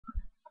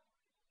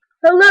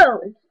Hello,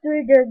 it's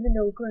 3 days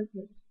until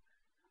Christmas.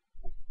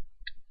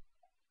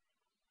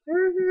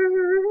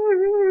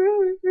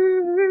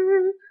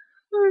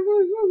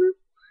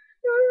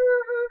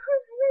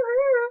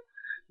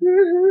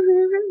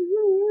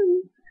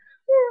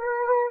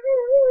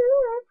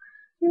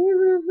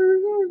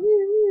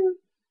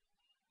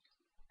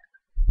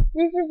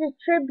 This is a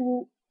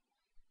tribute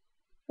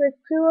for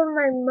two of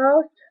my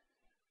most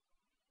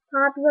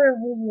popular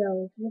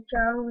videos, which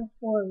are only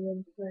 4 of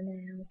them for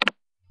now.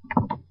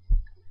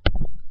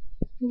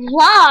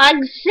 Vlog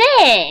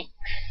 6.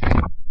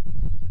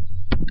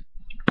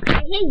 I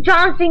hate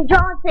Johnson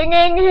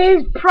and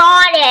his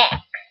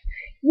products.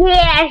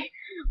 Yes.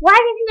 Why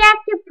does he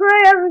have to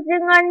put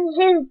everything on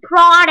his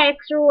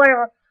products or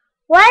whatever?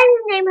 Why does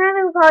his name have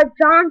to be called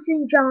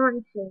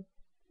Johnson?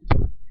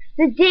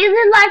 The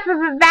daily life of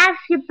a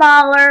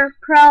basketballer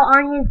pro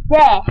on his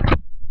desk.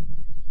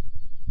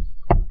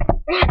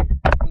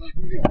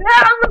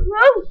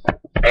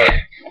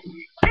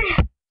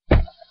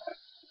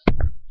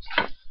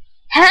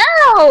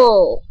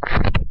 Help!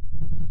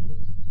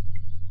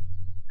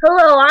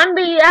 Hello, I'm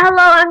Baby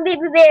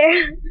Bear.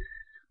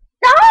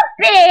 Stop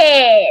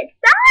it!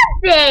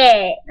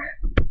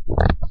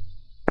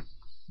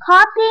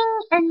 Hopping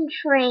and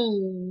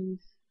trains.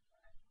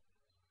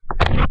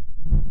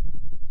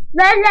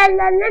 La la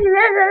la la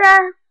la la la.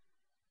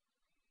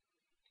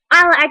 I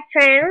like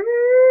trains.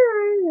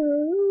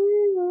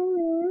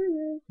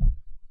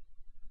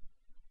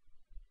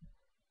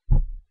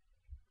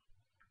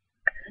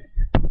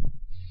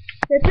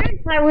 The third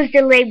part was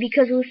delayed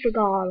because we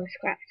forgot all the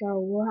scrap, so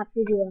we'll have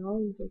to do it all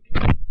over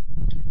again.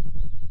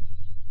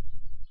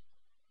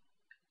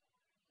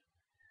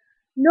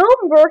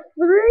 Number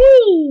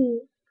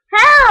 3.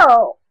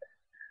 Help!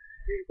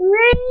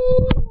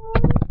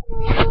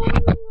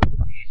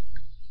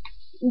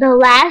 The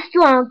last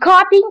one,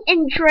 copying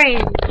and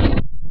trains.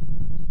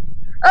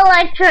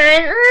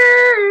 Electron.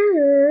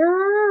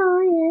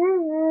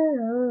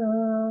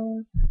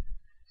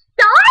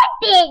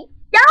 Stop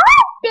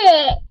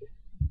it!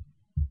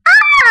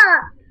 Ah!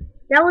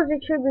 That was a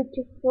tribute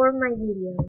to 4 of my videos.